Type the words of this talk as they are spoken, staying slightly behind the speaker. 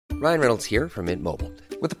Ryan Reynolds here from Mint Mobile.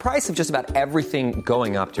 With the price of just about everything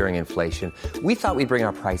going up during inflation, we thought we'd bring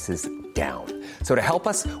our prices down. So to help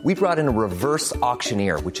us, we brought in a reverse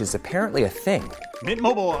auctioneer, which is apparently a thing. Mint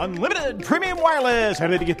Mobile Unlimited Premium Wireless. How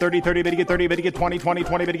to get 30, 30, bit to get 30, bit to get 20, 20,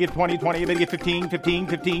 20, bit to get 20, 20, bit to get 15, 15,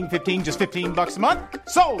 15, 15, just $15 a month?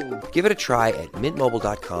 Sold! Give it a try at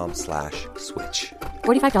mintmobile.com/switch.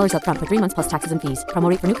 $45 up front for 3 months plus taxes and fees. Promo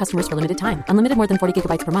rate for new customers for limited time. Unlimited more than 40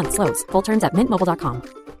 gigabytes per month. Slows full terms at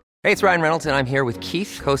mintmobile.com. Hey, it's Ryan Reynolds, and I'm here with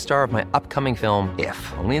Keith, co-star of my upcoming film, If,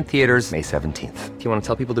 only in theaters May 17th. Do you want to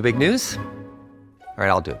tell people the big news? All right,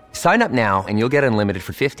 I'll do it. Sign up now and you'll get unlimited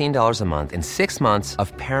for $15 a month and 6 months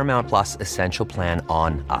of Paramount Plus Essential Plan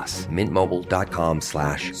on us.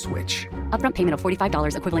 Mintmobile.com/switch. Upfront payment of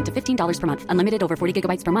 $45 equivalent to $15 per month. Unlimited over 40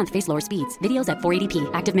 gigabytes per month. Face lower speeds. Videos at 480p.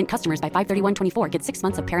 Active Mint customers by 531.24 get 6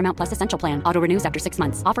 months of Paramount Plus Essential Plan. Auto renews after 6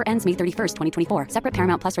 months. Offer ends May 31st, 2024. Separate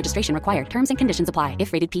Paramount Plus registration required. Terms and conditions apply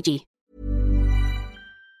if rated PG.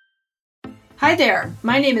 Hi there,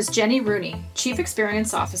 my name is Jenny Rooney, Chief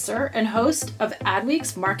Experience Officer and host of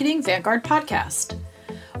Adweek's Marketing Vanguard podcast.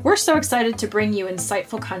 We're so excited to bring you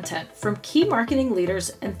insightful content from key marketing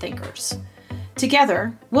leaders and thinkers.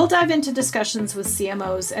 Together, we'll dive into discussions with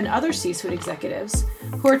CMOs and other C-suite executives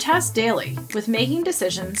who are tasked daily with making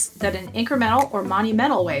decisions that in incremental or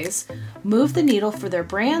monumental ways move the needle for their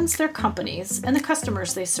brands, their companies, and the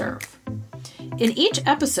customers they serve. In each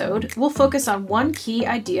episode, we'll focus on one key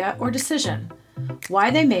idea or decision, why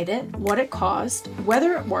they made it, what it caused,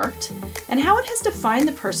 whether it worked, and how it has defined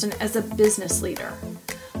the person as a business leader.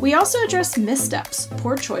 We also address missteps,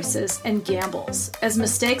 poor choices, and gambles, as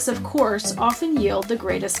mistakes, of course, often yield the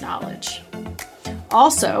greatest knowledge.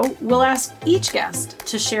 Also, we'll ask each guest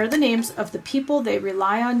to share the names of the people they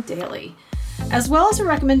rely on daily, as well as a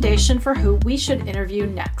recommendation for who we should interview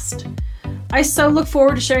next. I so look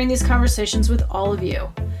forward to sharing these conversations with all of you.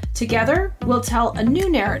 Together, we'll tell a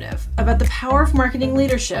new narrative about the power of marketing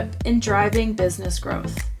leadership in driving business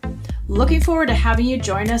growth. Looking forward to having you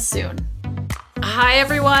join us soon. Hi,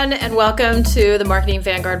 everyone, and welcome to the Marketing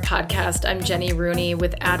Vanguard podcast. I'm Jenny Rooney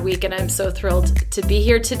with Adweek, and I'm so thrilled to be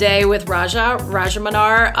here today with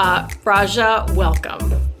Rajamannar. Raja,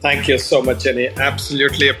 welcome. Thank you so much, Jenny.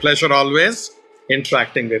 Absolutely a pleasure always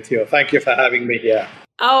interacting with you. Thank you for having me here.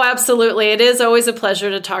 Oh, absolutely. It is always a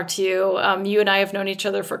pleasure to talk to you. You and I have known each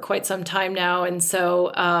other for quite some time now. And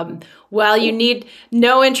so while you need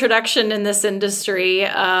no introduction in this industry,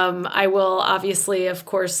 I will obviously, of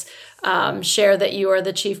course, share that you are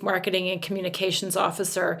the Chief Marketing and Communications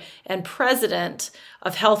Officer and President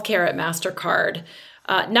of Healthcare at Mastercard.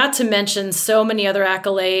 Not to mention so many other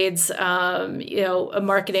accolades, a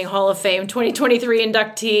Marketing Hall of Fame 2023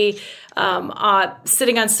 inductee,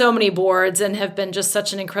 sitting on so many boards and have been just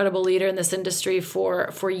such an incredible leader in this industry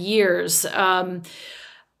for years.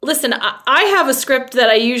 Listen, I have a script that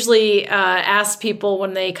I usually ask people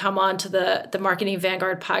when they come on to the Marketing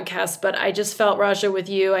Vanguard podcast, but I just felt, Raja, with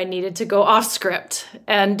you, I needed to go off script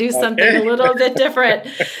and do something a little bit different.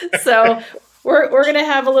 So we're going to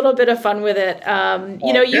have a little bit of fun with it.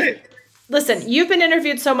 You've been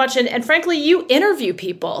interviewed so much, and frankly, you interview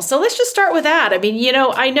people. So let's just start with that. I mean,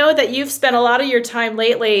 I know that you've spent a lot of your time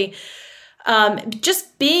lately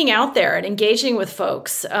just being out there and engaging with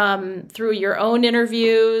folks through your own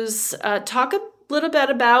interviews. Talk a little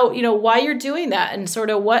bit about, why you're doing that and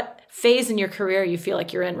sort of what phase in your career you feel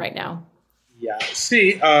like you're in right now. Yeah.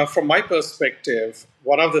 See, from my perspective,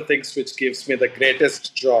 one of the things which gives me the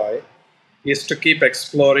greatest joy is to keep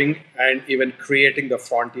exploring and even creating the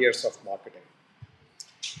frontiers of marketing.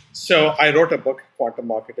 So I wrote a book, Quantum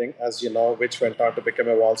Marketing, as you know, which went on to become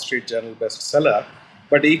a Wall Street Journal bestseller.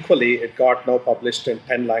 But equally, it got now published in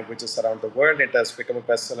 10 languages around the world. It has become a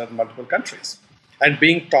bestseller in multiple countries and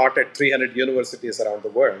being taught at 300 universities around the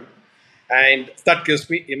world. And that gives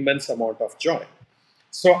me immense amount of joy.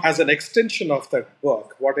 So as an extension of that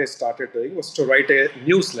book, what I started doing was to write a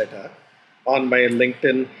newsletter on my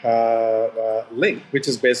LinkedIn link, which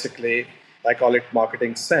is basically, I call it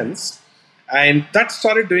Marketing Sense. And that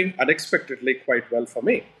started doing unexpectedly quite well for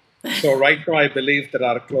me. So right now, I believe there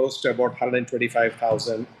are close to about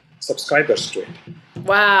 125,000 subscribers to it.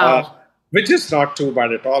 Wow. Which is not too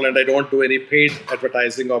bad at all. And I don't do any paid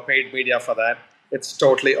advertising or paid media for that. It's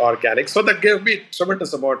totally organic. So that gave me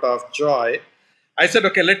tremendous amount of joy. I said,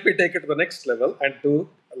 okay, let me take it to the next level and do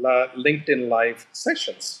LinkedIn Live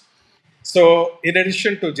sessions. So in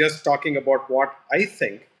addition to just talking about what I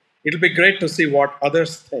think, it'll be great to see what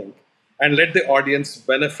others think and let the audience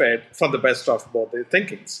benefit from the best of both their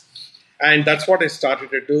thinkings. And that's what I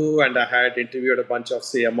started to do. And I had interviewed a bunch of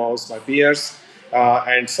CMOs, my peers,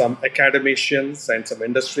 and some academicians and some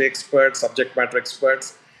industry experts, subject matter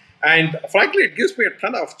experts. And frankly, it gives me a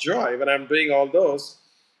ton of joy when I'm doing all those.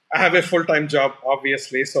 I have a full-time job,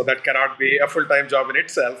 obviously, so that cannot be a full-time job in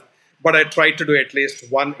itself. But I try to do at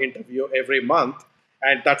least one interview every month.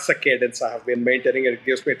 And that's a cadence I have been maintaining. And it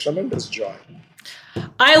gives me tremendous joy.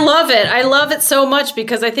 I love it. I love it so much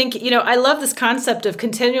because I think, I love this concept of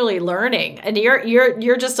continually learning, and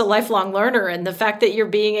you're just a lifelong learner. And the fact that you're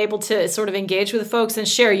being able to sort of engage with folks and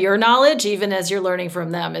share your knowledge, even as you're learning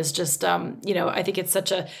from them, is just, I think it's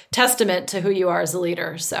such a testament to who you are as a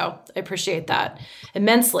leader. So I appreciate that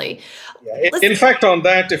immensely. Yeah. In fact, on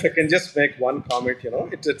that, if I can just make one comment,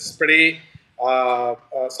 it's pretty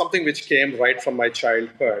something which came right from my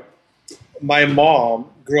childhood. My mom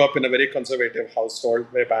grew up in a very conservative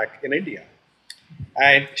household way back in India.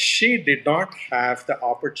 And she did not have the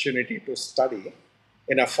opportunity to study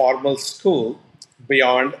in a formal school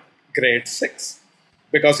beyond grade 6.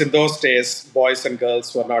 Because in those days, boys and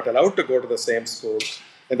girls were not allowed to go to the same school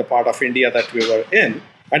in the part of India that we were in.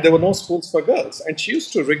 And there were no schools for girls. And she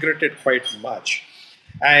used to regret it quite much.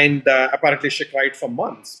 And apparently she cried for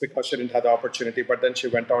months because she didn't have the opportunity. But then she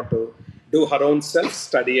went on to do her own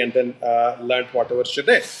self-study and then learned whatever she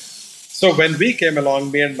did. So when we came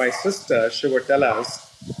along, me and my sister, she would tell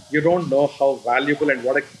us, you don't know how valuable and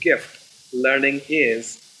what a gift learning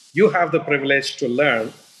is. You have the privilege to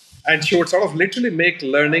learn. And she would sort of literally make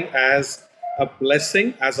learning as a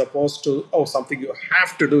blessing as opposed to, something you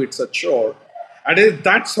have to do, it's a chore. And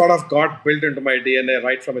that sort of got built into my DNA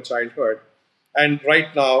right from a childhood. And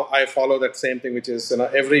right now, I follow that same thing, which is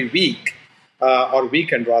every week or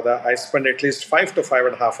weekend rather, I spend at least 5 to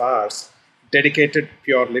 5.5 hours dedicated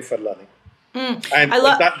purely for learning. And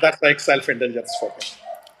that's like self-indulgence for me.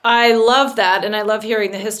 I love that. And I love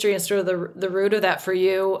hearing the history and sort of the root of that for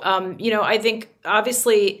you. I think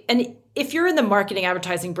obviously, and if you're in the marketing,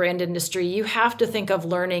 advertising, brand industry, you have to think of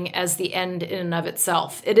learning as the end in and of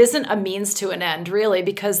itself. It isn't a means to an end, really,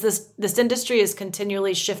 because this industry is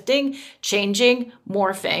continually shifting, changing,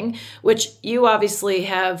 morphing, which you obviously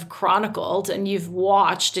have chronicled and you've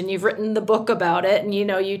watched and you've written the book about it and,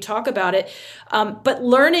 you talk about it. But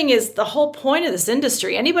learning is the whole point of this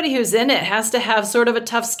industry. Anybody who's in it has to have sort of a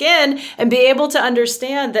tough skin and be able to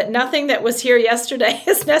understand that nothing that was here yesterday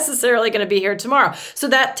is necessarily going to be here tomorrow. So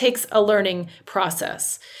that takes a learning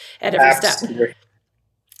process at every step.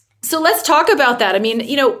 So let's talk about that.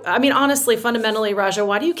 Honestly, fundamentally, Raja,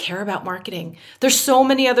 why do you care about marketing? There's so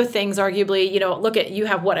many other things, arguably, look at, you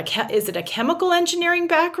have is it a chemical engineering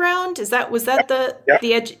background? Was that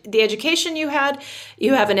the education you had?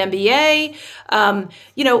 You have an MBA.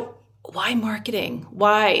 Why marketing?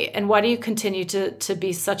 Why? And why do you continue to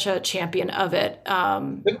be such a champion of it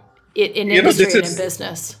in industry and in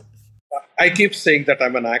business? I keep saying that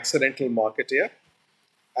I'm an accidental marketer.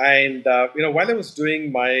 And, while I was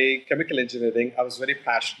doing my chemical engineering, I was very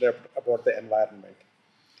passionate about the environment.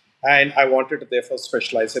 And I wanted to therefore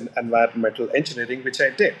specialize in environmental engineering, which I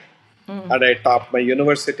did. And I topped my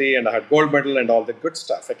university and I had gold medal and all the good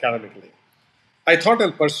stuff academically. I thought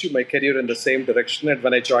I'll pursue my career in the same direction. And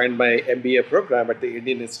when I joined my MBA program at the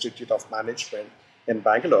Indian Institute of Management in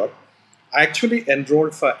Bangalore, I actually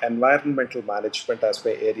enrolled for environmental management as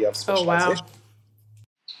my area of specialization. Oh,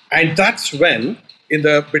 wow. And that's when,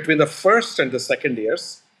 between the first and the second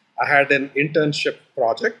years, I had an internship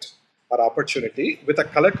project or opportunity with a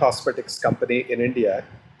color cosmetics company in India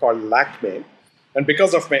called Lakme. And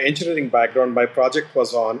because of my engineering background, my project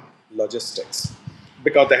was on logistics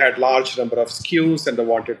because they had large number of SKUs and they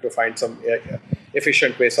wanted to find some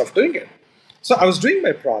efficient ways of doing it. So I was doing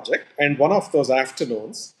my project, and one of those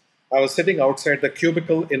afternoons, I was sitting outside the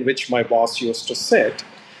cubicle in which my boss used to sit,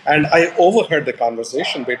 and I overheard the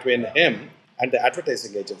conversation between him and the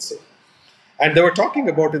advertising agency. And they were talking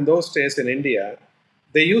about, in those days in India,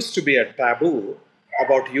 there used to be a taboo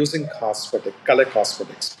about using color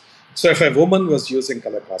cosmetics. So if a woman was using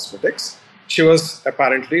color cosmetics, she was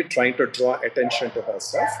apparently trying to draw attention to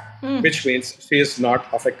herself, which means she is not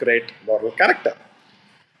of a great moral character.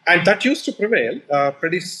 And that used to prevail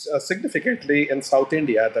pretty significantly in South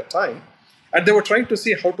India at that time. And they were trying to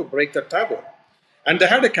see how to break the taboo. And they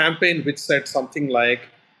had a campaign which said something like,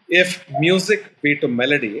 if music be to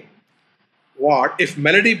melody, if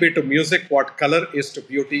melody be to music, what color is to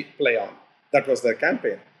beauty, play on. That was their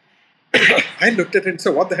campaign. I looked at it and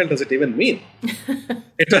said, what the hell does it even mean?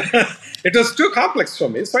 It was too complex for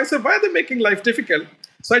me. So I said, why are they making life difficult?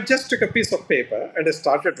 So I just took a piece of paper and I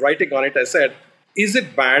started writing on it. I said, is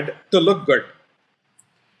it bad to look good?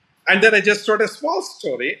 And then I just wrote a small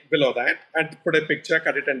story below that and put a picture,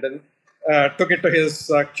 cut it, and then took it to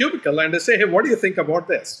his cubicle and I say, hey, what do you think about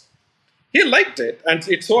this? He liked it, and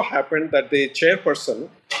it so happened that the chairperson,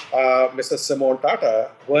 Mrs. Simone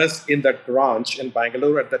Tata, was in that branch in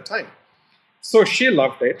Bangalore at that time. So she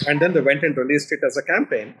loved it, and then they went and released it as a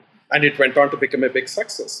campaign, and it went on to become a big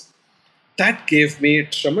success. That gave me a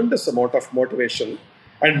tremendous amount of motivation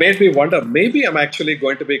and made me wonder, maybe I'm actually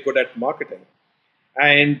going to be good at marketing.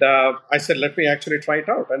 And I said, let me actually try it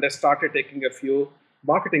out. And I started taking a few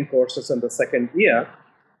marketing courses in the second year,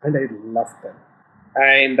 and I loved them.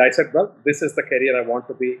 And I said, well, this is the career I want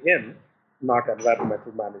to be in, not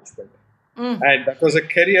environmental management. And that was a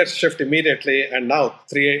career shift immediately. And now,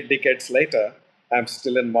 3 decades later, I'm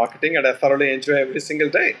still in marketing, and I thoroughly enjoy every single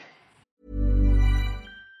day.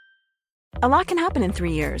 A lot can happen in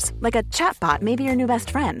 3 years, like a chatbot may be your new best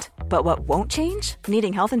friend. But what won't change?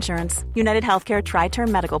 Needing health insurance. United Healthcare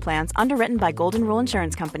Tri-Term Medical Plans, underwritten by Golden Rule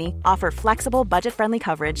Insurance Company, offer flexible, budget-friendly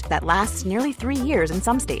coverage that lasts nearly 3 years in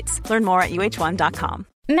some states. Learn more at uh1.com.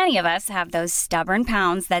 Many of us have those stubborn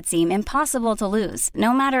pounds that seem impossible to lose,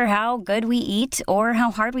 no matter how good we eat or how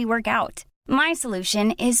hard we work out. My solution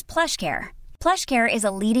is PlushCare. PlushCare is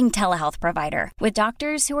a leading telehealth provider with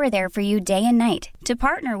doctors who are there for you day and night to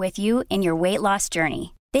partner with you in your weight loss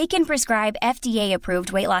journey. They can prescribe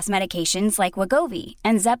FDA-approved weight loss medications like Wegovy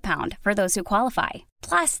and Zepbound for those who qualify.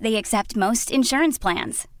 Plus, they accept most insurance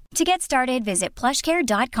plans. To get started, visit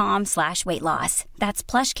plushcare.com/weightloss. That's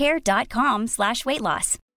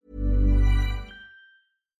plushcare.com/weightloss.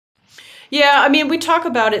 Yeah, I mean, we talk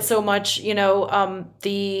about it so much,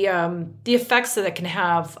 the effects that it can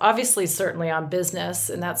have, obviously, certainly on business,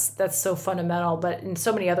 and that's so fundamental, but in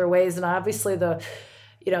so many other ways, and obviously the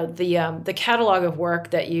catalog of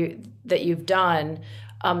work that you've done,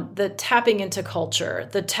 the tapping into culture,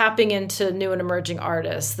 the tapping into new and emerging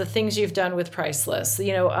artists, the things you've done with Priceless,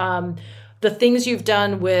 the things you've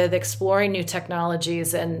done with exploring new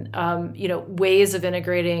technologies and ways of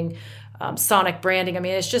integrating sonic branding. I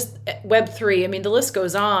mean, it's just Web3. I mean, the list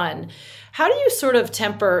goes on. How do you sort of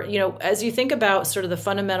temper, as you think about sort of the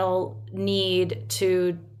fundamental need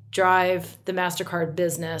to drive the Mastercard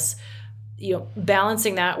business,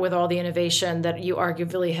 balancing that with all the innovation that you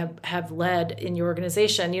arguably have led in your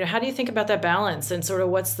organization, how do you think about that balance, and sort of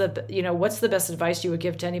what's the best advice you would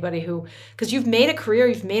give to anybody because you've made a career,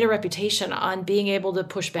 you've made a reputation on being able to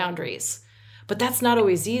push boundaries, but that's not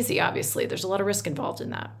always easy. Obviously, there's a lot of risk involved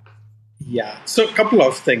in that. Yeah. So a couple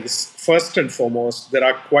of things. First and foremost, there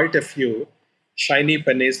are quite a few shiny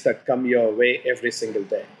pennies that come your way every single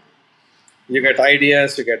day. You get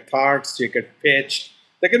ideas, you get thoughts, you get pitched.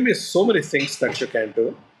 There can be so many things that you can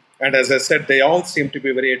do. And as I said, they all seem to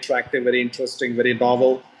be very attractive, very interesting, very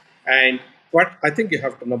novel. And what I think you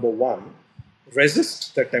have to, number one,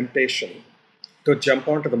 resist the temptation to jump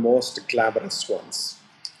onto the most glamorous ones.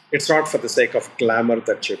 It's not for the sake of glamour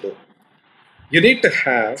that you do. You need to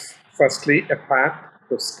have, firstly, a path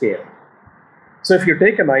to scale. So if you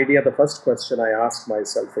take an idea, the first question I ask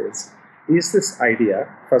myself is this idea,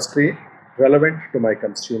 firstly, relevant to my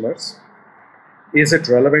consumers? Is it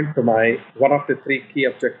relevant to one of the 3 key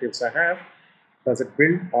objectives I have? Does it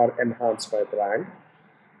build or enhance my brand?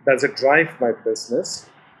 Does it drive my business?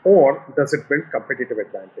 Or does it build competitive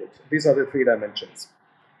advantage? These are the 3 dimensions.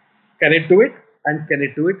 Can it do it? And can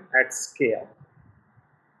it do it at scale?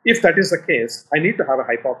 If that is the case, I need to have a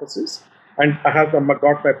hypothesis, and I have got my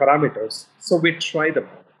parameters. So we try them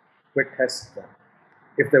out, we test them.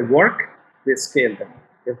 If they work, we scale them.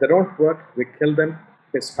 If they don't work, we kill them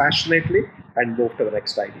dispassionately and move to the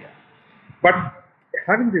next idea. But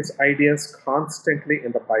having these ideas constantly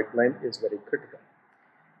in the pipeline is very critical.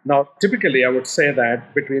 Now, typically, I would say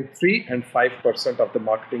that between 3 and 5% of the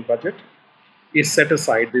marketing budget is set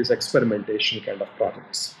aside these experimentation kind of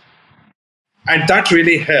projects. And that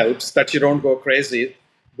really helps that you don't go crazy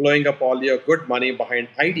blowing up all your good money behind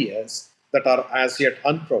ideas that are as yet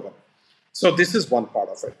unproven. So this is one part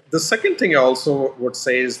of it. The second thing I also would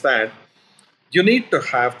say is that you need to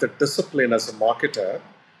have the discipline as a marketer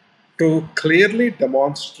to clearly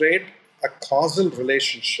demonstrate a causal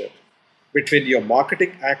relationship between your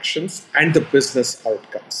marketing actions and the business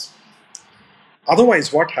outcomes.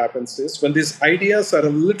 Otherwise, what happens is when these ideas are a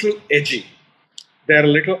little edgy, they're a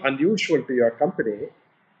little unusual to your company,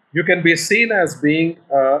 you can be seen as being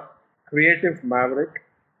a creative maverick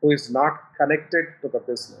who is not connected to the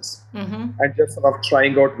business and just sort of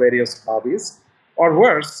trying out various hobbies. Or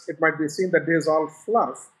worse, it might be seen that this is all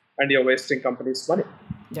fluff and you're wasting companies' money.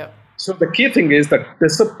 Yep. So the key thing is that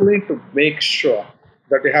discipline to make sure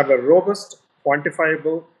that you have a robust,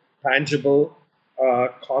 quantifiable, tangible,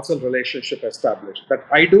 causal relationship established. That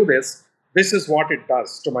I do this is what it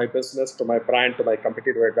does to my business, to my brand, to my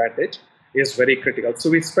competitive advantage is very critical. So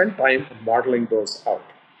we spend time modeling those out.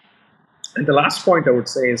 And the last point I would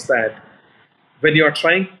say is that when you are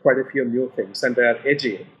trying quite a few new things and they are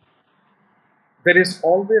edgy, there is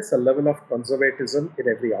always a level of conservatism in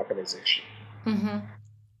every organization. Mm-hmm.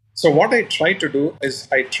 So what I try to do is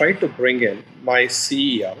I try to bring in my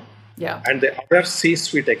CEO and the other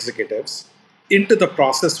C-suite executives into the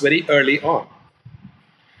process very early on.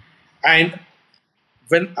 And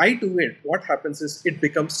when I do it, what happens is it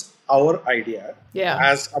becomes our idea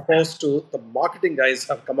as opposed to the marketing guys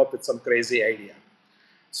have come up with some crazy idea.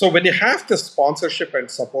 So when you have the sponsorship and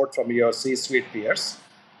support from your C-suite peers,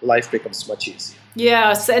 life becomes much easier.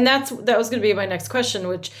 Yes, and that was going to be my next question,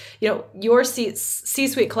 which, your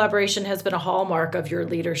C-suite collaboration has been a hallmark of your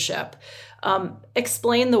leadership.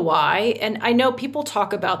 Explain the why. And I know people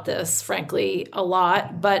talk about this, frankly, a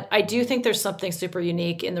lot, but I do think there's something super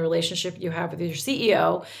unique in the relationship you have with your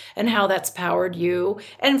CEO and how that's powered you,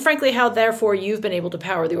 and frankly, how therefore you've been able to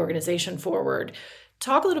power the organization forward.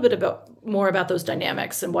 Talk a little bit more about those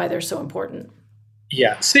dynamics and why they're so important.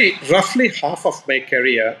 Yeah. See, roughly half of my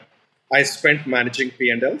career, I spent managing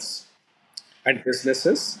P&Ls and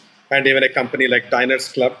businesses, and even a company like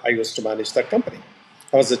Diners Club, I used to manage that company.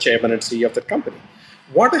 I was the chairman and CEO of that company.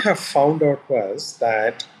 What I have found out was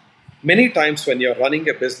that many times when you're running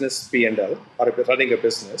a business P&L or running a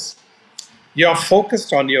business, you're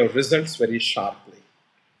focused on your results very sharply.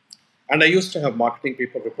 And I used to have marketing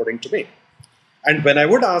people reporting to me. And when I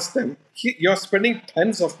would ask them, you're spending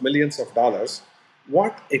tens of millions of dollars,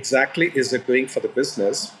 what exactly is it doing for the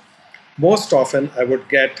business? Most often, I would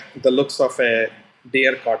get the looks of a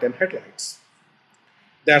deer caught in headlights.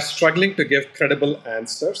 They're struggling to give credible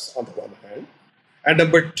answers on the one hand. And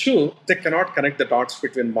number two, they cannot connect the dots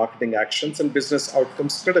between marketing actions and business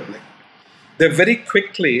outcomes credibly. They very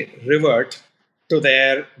quickly revert to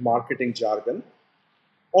their marketing jargon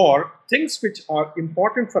or things which are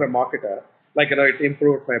important for a marketer, like, it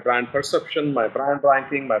improved my brand perception, my brand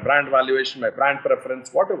ranking, my brand valuation, my brand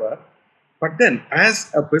preference, whatever. But then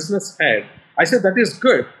as a business head, I said, that is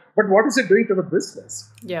good, but what is it doing to the business?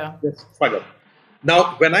 Yeah. They struggle.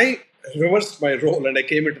 Now, when I reversed my role and I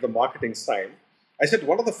came into the marketing side, I said,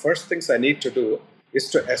 one of the first things I need to do is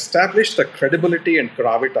to establish the credibility and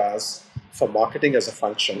gravitas for marketing as a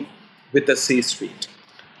function with the C-suite.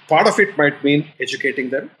 Part of it might mean educating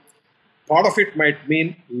them. Part of it might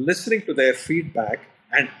mean listening to their feedback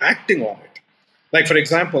and acting on it. Like, for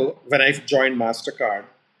example, when I joined Mastercard,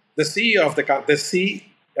 the CEO of the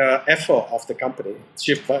CFO of the company,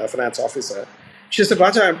 Chief Finance Officer, she said,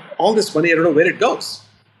 Raja, all this money, I don't know where it goes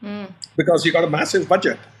because you got a massive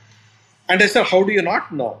budget. And I said, how do you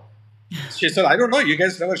not know? She said, I don't know. You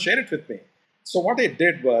guys never shared it with me. So what I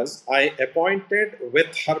did was I appointed,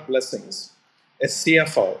 with her blessings, a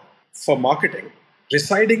CFO for marketing,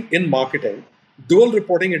 residing in marketing, dual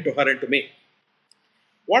reporting into her and to me.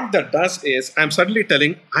 What that does is I'm suddenly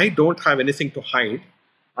telling, I don't have anything to hide.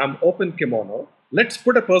 I'm open kimono. Let's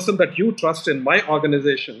put a person that you trust in my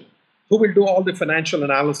organization who will do all the financial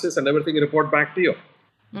analysis and everything report back to you.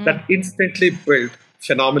 That instantly built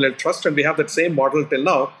phenomenal trust. And we have that same model till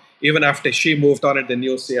now, even after she moved on and the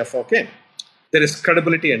new CFO came. There is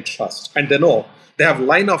credibility and trust. And they know they have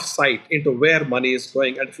line of sight into where money is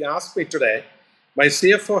going. And if you ask me today, my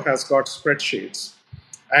CFO has got spreadsheets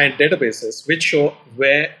and databases which show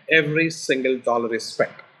where every single dollar is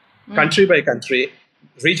spent. Country by country,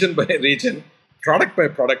 region by region, product by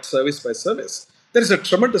product, service by service. There is a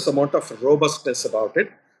tremendous amount of robustness about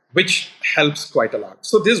it, which helps quite a lot.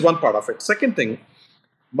 So this is one part of it. Second thing,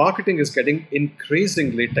 marketing is getting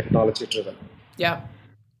increasingly technology driven. Yeah.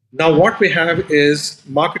 Now what we have is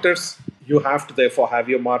marketers, you have to therefore have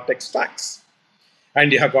your MarTech stacks.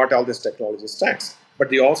 And you have got all these technology stacks.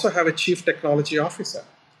 But you also have a chief technology officer.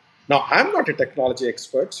 Now, I'm not a technology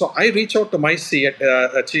expert, so I reach out to my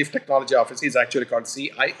chief technology officer. He's actually called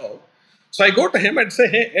CIO. So I go to him and say,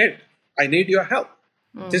 hey, Ed, I need your help.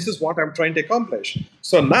 This is what I'm trying to accomplish.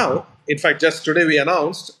 So now, in fact, just today we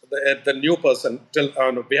announced the new person.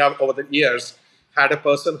 We have over the years had a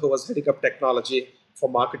person who was heading up technology for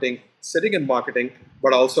marketing, sitting in marketing,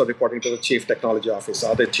 but also reporting to the chief technology officer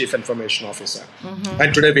or the chief information officer.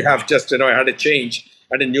 And today we have just, had a change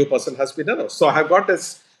and a new person has been announced. So I have got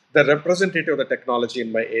the representative of the technology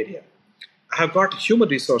in my area. I have got human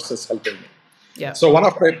resources helping me. Yeah. So one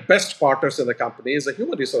of my best partners in the company is a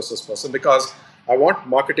human resources person because I want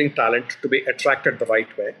marketing talent to be attracted the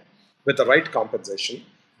right way with the right compensation.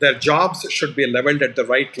 Their jobs should be leveled at the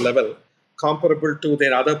right level, comparable to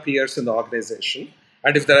their other peers in the organization.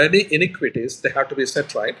 And if there are any inequities, they have to be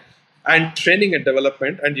set right. And training and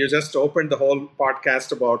development, and you just opened the whole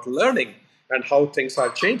podcast about learning and how things are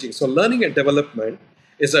changing. So learning and development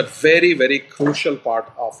is a very, very crucial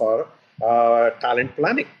part of our talent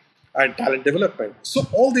planning and talent development. So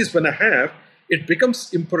all these, when I have, it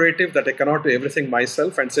becomes imperative that I cannot do everything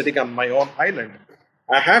myself and sitting on my own island.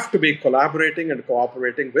 I have to be collaborating and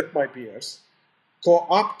cooperating with my peers,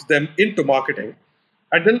 co-opt them into marketing,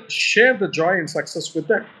 and then share the joy and success with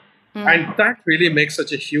them. And that really makes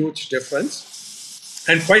such a huge difference.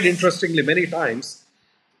 And quite interestingly, many times,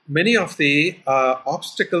 many of the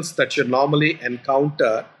obstacles that you normally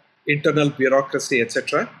encounter, internal bureaucracy,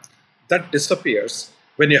 etc., that disappears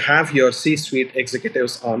when you have your C-suite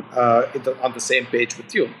executives on the same page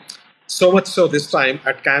with you. So much so this time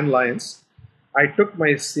at Cannes Lions, I took my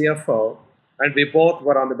CFO and we both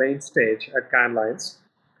were on the main stage at Cannes Lions,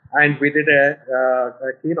 and we did a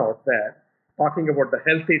keynote there talking about the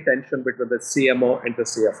healthy tension between the CMO and the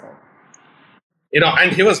CFO.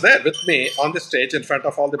 And he was there with me on the stage in front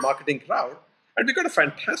of all the marketing crowd, and we got a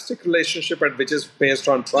fantastic relationship, and which is based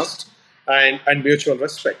on trust and mutual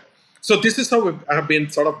respect. So this is how we have been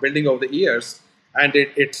sort of building over the years, and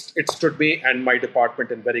it stood me and my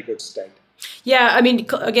department in very good stead. Yeah, I mean,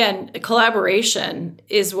 again, collaboration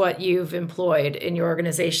is what you've employed in your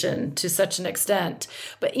organization to such an extent.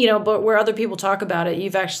 But but where other people talk about it,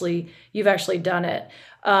 you've actually done it.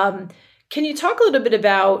 Can you talk a little bit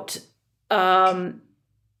about kind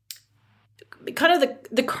of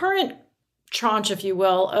the current tranche, if you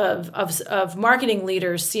will, of marketing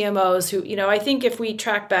leaders, CMOs who, I think if we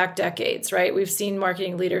track back decades, right, we've seen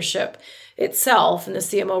marketing leadership itself and the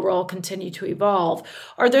CMO role continue to evolve.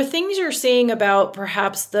 Are there things you're seeing about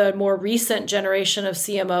perhaps the more recent generation of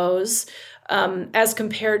CMOs as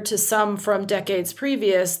compared to some from decades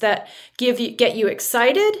previous that get you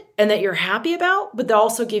excited and that you're happy about, but they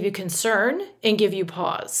also give you concern and give you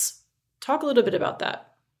pause? Talk a little bit about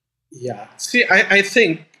that. Yeah. See, I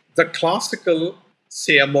think the classical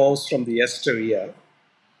CMOs from the yesteryear,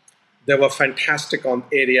 they were fantastic on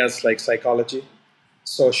areas like psychology,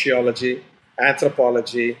 sociology,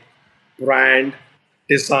 anthropology, brand,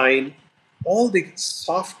 design, all the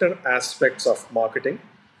softer aspects of marketing,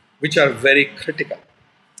 which are very critical.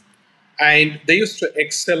 And they used to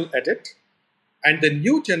excel at it. And the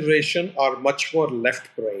new generation are much more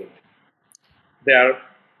left-brained. They are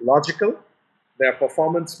logical, they are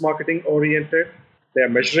performance marketing oriented, they are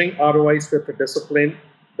measuring ROIs with discipline,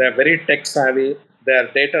 they are very tech savvy, they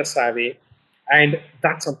are data savvy, and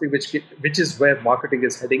that's something which is where marketing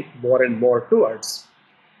is heading more and more towards.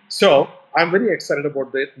 So I'm very excited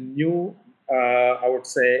about the new, I would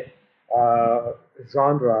say,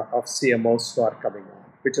 genre of CMOs who are coming on,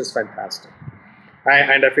 which is fantastic.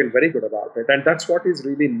 And I feel very good about it. And that's what is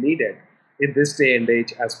really needed in this day and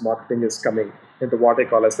age as marketing is coming into what I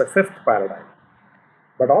call as the fifth paradigm.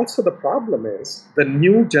 But also the problem is the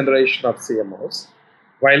new generation of CMOs,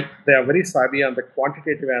 while they are very savvy on the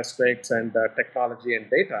quantitative aspects and technology and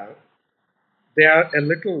data, they are a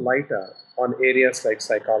little lighter on areas like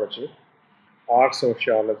psychology or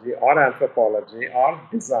sociology or anthropology or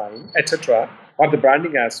design, etc., or the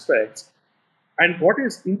branding aspects. And what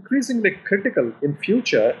is increasingly critical in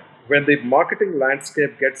future when the marketing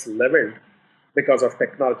landscape gets leveled because of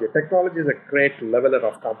technology. Technology is a great leveler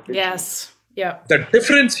of competition. Yes. Yeah. The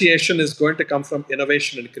differentiation is going to come from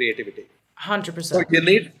innovation and creativity. 100%. So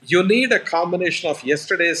you need a combination of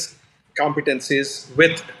yesterday's competencies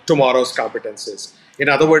with tomorrow's competencies. In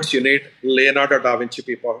other words, you need Leonardo da Vinci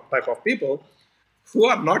type of people who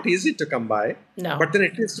are not easy to come by, but then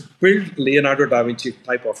it is to build Leonardo da Vinci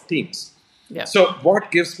type of teams. Yeah. So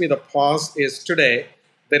what gives me the pause is today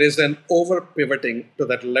there is an over pivoting to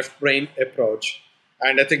that left brain approach.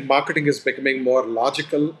 And I think marketing is becoming more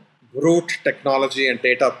logical, brute technology and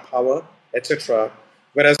data power, etc.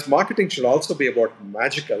 Whereas marketing should also be about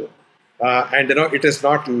magical. And it is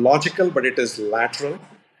not logical, but it is lateral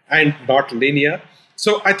and not linear.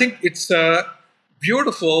 So I think it's a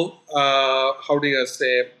beautiful,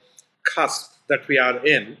 cusp that we are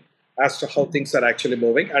in as to how things are actually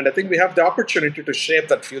moving. And I think we have the opportunity to shape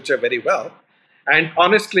that future very well. And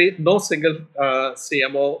honestly, no single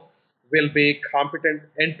CMO will be competent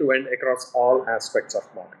end-to-end across all aspects of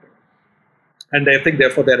marketing. And I think,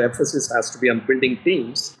 therefore, their emphasis has to be on building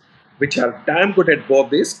teams which are damn good at both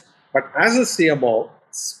these. But as a CMO,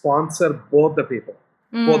 sponsor both the people,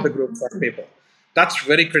 both the groups of people. That's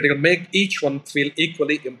very critical. Make each one feel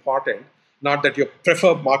equally important. Not that you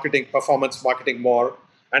prefer marketing, performance marketing more,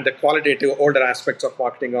 and the qualitative older aspects of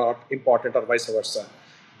marketing are important or vice versa.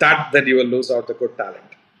 Then you will lose out the good talent.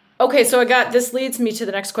 Okay, so this leads me to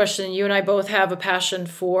the next question. You and I both have a passion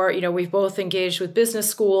for, we've both engaged with business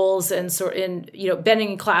schools and been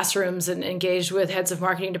in classrooms and engaged with heads of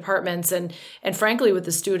marketing departments and frankly with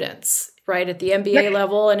the students, right, at the MBA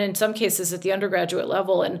level, and in some cases at the undergraduate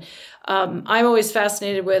level. And I'm always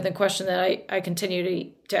fascinated with, and question that I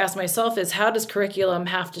continue to ask myself is, how does curriculum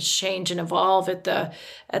have to change and evolve at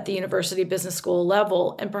the university business school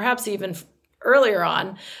level, and perhaps even earlier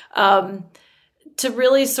on, to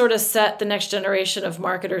really sort of set the next generation of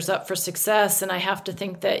marketers up for success? And I have to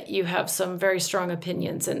think that you have some very strong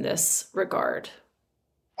opinions in this regard.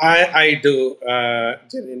 I do,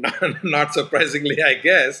 Jenny, not surprisingly, I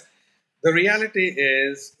guess. The reality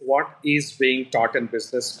is what is being taught in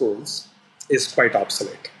business schools is quite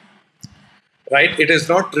obsolete, right? It is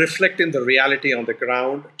not reflecting the reality on the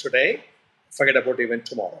ground today. Forget about even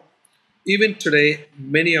tomorrow. Even today,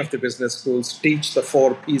 many of the business schools teach the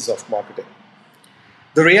 4 Ps of marketing.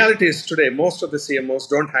 The reality is today, most of the CMOs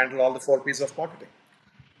don't handle all the 4 Ps of marketing.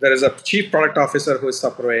 There is a chief product officer who is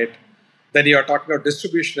separate. Then you're talking about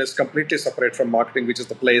distribution is completely separate from marketing, which is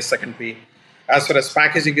the place, second P. As far as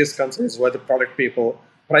packaging is concerned, it's where the product people.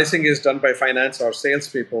 Pricing is done by finance or sales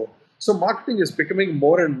people. So marketing is becoming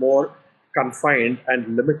more and more confined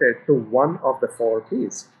and limited to one of the 4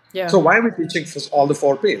 Ps. Yeah. So why are we teaching all the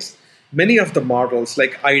 4 Ps? Many of the models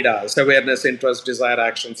like IDAS, awareness, interest, desire,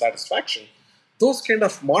 action, satisfaction, those kind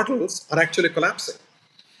of models are actually collapsing.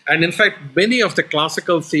 And in fact, many of the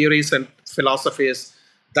classical theories and philosophies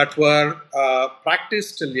that were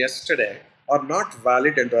practiced till yesterday are not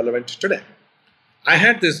valid and relevant today. I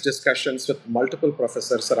had these discussions with multiple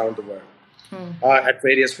professors around the world at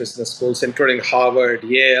various business schools, including Harvard,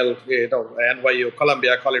 Yale, NYU,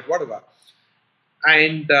 Columbia, call it whatever.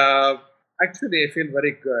 And actually, I feel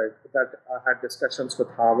very good that I had discussions with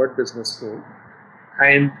Harvard Business School,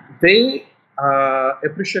 and they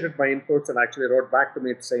appreciated my inputs and actually wrote back to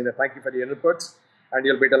me saying that thank you for your inputs, and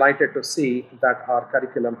you'll be delighted to see that our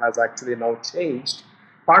curriculum has actually now changed,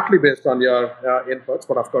 partly based on your inputs,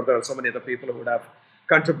 but of course there are so many other people who would have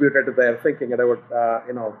contributed to their thinking, and I would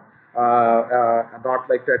not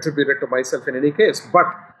like to attribute it to myself in any case, but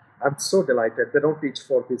I'm so delighted they don't teach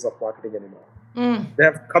 4 Ps of marketing anymore. They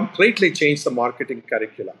have completely changed the marketing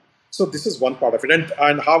curriculum. So this is one part of it.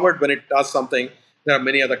 And Harvard, when it does something, there are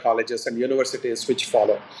many other colleges and universities which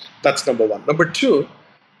follow. That's number one. Number two,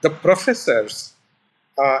 the professors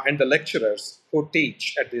and the lecturers who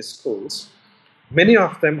teach at these schools, many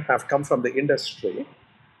of them have come from the industry,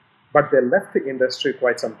 but they left the industry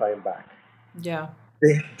quite some time back. Yeah.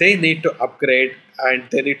 They need to upgrade, and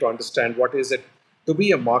they need to understand what is it to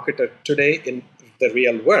be a marketer today in the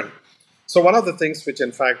real world. So one of the things which,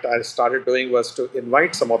 in fact, I started doing was to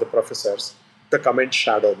invite some of the professors to come and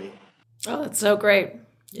shadow me. Oh, that's so great.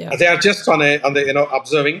 Yeah. They are just on the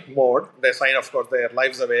observing mode. They sign, of course, their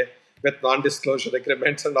lives away with non-disclosure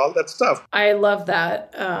agreements and all that stuff. I love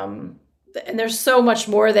that. And there's so much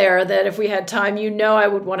more there that if we had time, I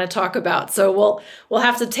would want to talk about. So we'll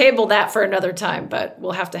have to table that for another time, but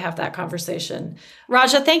we'll have to have that conversation.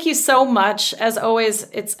 Raja, thank you so much. As always,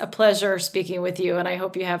 it's a pleasure speaking with you, and I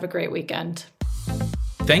hope you have a great weekend.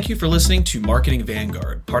 Thank you for listening to Marketing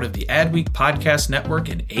Vanguard, part of the Adweek Podcast Network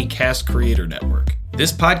and Acast Creator Network.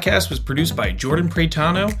 This podcast was produced by Jordan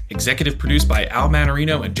Pretano, executive produced by Al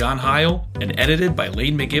Manarino and John Heil, and edited by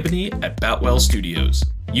Lane McGibney at Boutwell Studios.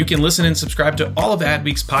 You can listen and subscribe to all of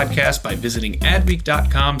Adweek's podcasts by visiting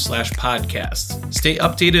adweek.com/podcasts. Stay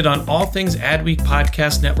updated on all things Adweek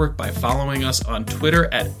Podcast Network by following us on Twitter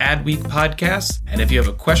at Adweek Podcasts. And if you have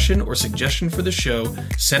a question or suggestion for the show,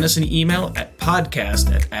 send us an email at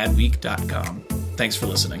podcast@adweek.com. Thanks for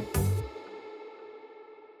listening.